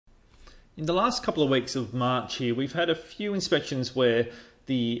In the last couple of weeks of March here, we've had a few inspections where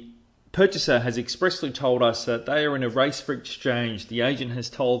the purchaser has expressly told us that they are in a race for exchange. The agent has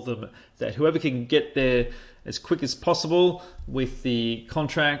told them that whoever can get there as quick as possible with the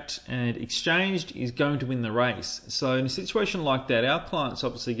contract and exchanged is going to win the race. So in a situation like that, our clients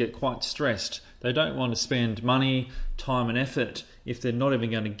obviously get quite stressed. They don't want to spend money, time and effort if they're not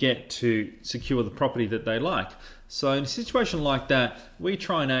even going to get to secure the property that they like. So in a situation like that, we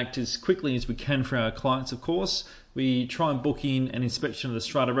try and act as quickly as we can for our clients, of course. We try and book in an inspection of the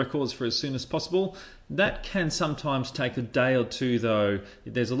strata records for as soon as possible. That can sometimes take a day or two though.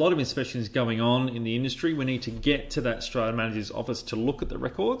 There's a lot of inspections going on in the industry. We need to get to that strata manager's office to look at the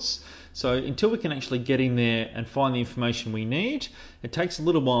records. So until we can actually get in there and find the information we need, it takes a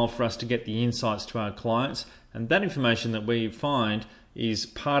little while for us to get the insights to our clients. And that information that we find is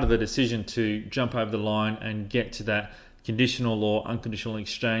part of the decision to jump over the line and get to that conditional or unconditional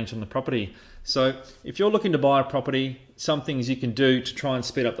exchange on the property. So if you're looking to buy a property, some things you can do to try and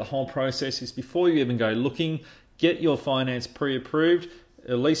speed up the whole process is before you even go looking, get your finance pre-approved,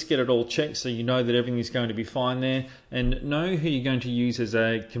 at least get it all checked so you know that everything is going to be fine there, and know who you're going to use as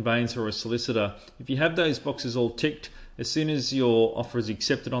a conveyancer or a solicitor. If you have those boxes all ticked, as soon as your offer is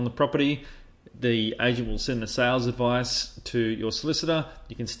accepted on the property, the agent will send the sales advice to your solicitor.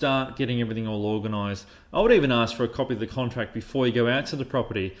 You can start getting everything all organised. I would even ask for a copy of the contract before you go out to the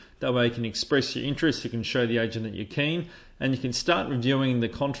property. That way you can express your interest, you can show the agent that you're keen, and you can start reviewing the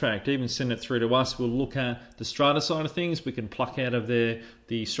contract. Even send it through to us. We'll look at the strata side of things. We can pluck out of there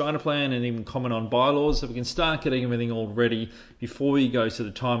the strata plan and even comment on bylaws. So we can start getting everything all ready before you go to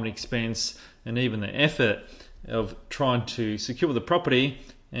the time and expense and even the effort of trying to secure the property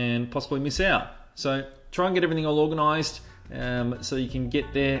and possibly miss out. So try and get everything all organised so you can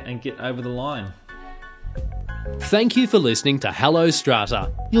get there and get over the line. Thank you for listening to Hello Strata.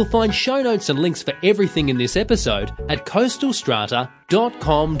 You'll find show notes and links for everything in this episode at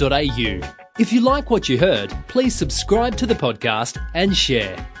coastalstrata.com.au. If you like what you heard, please subscribe to the podcast and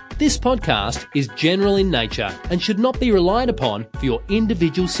share. This podcast is general in nature and should not be relied upon for your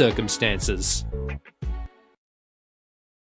individual circumstances.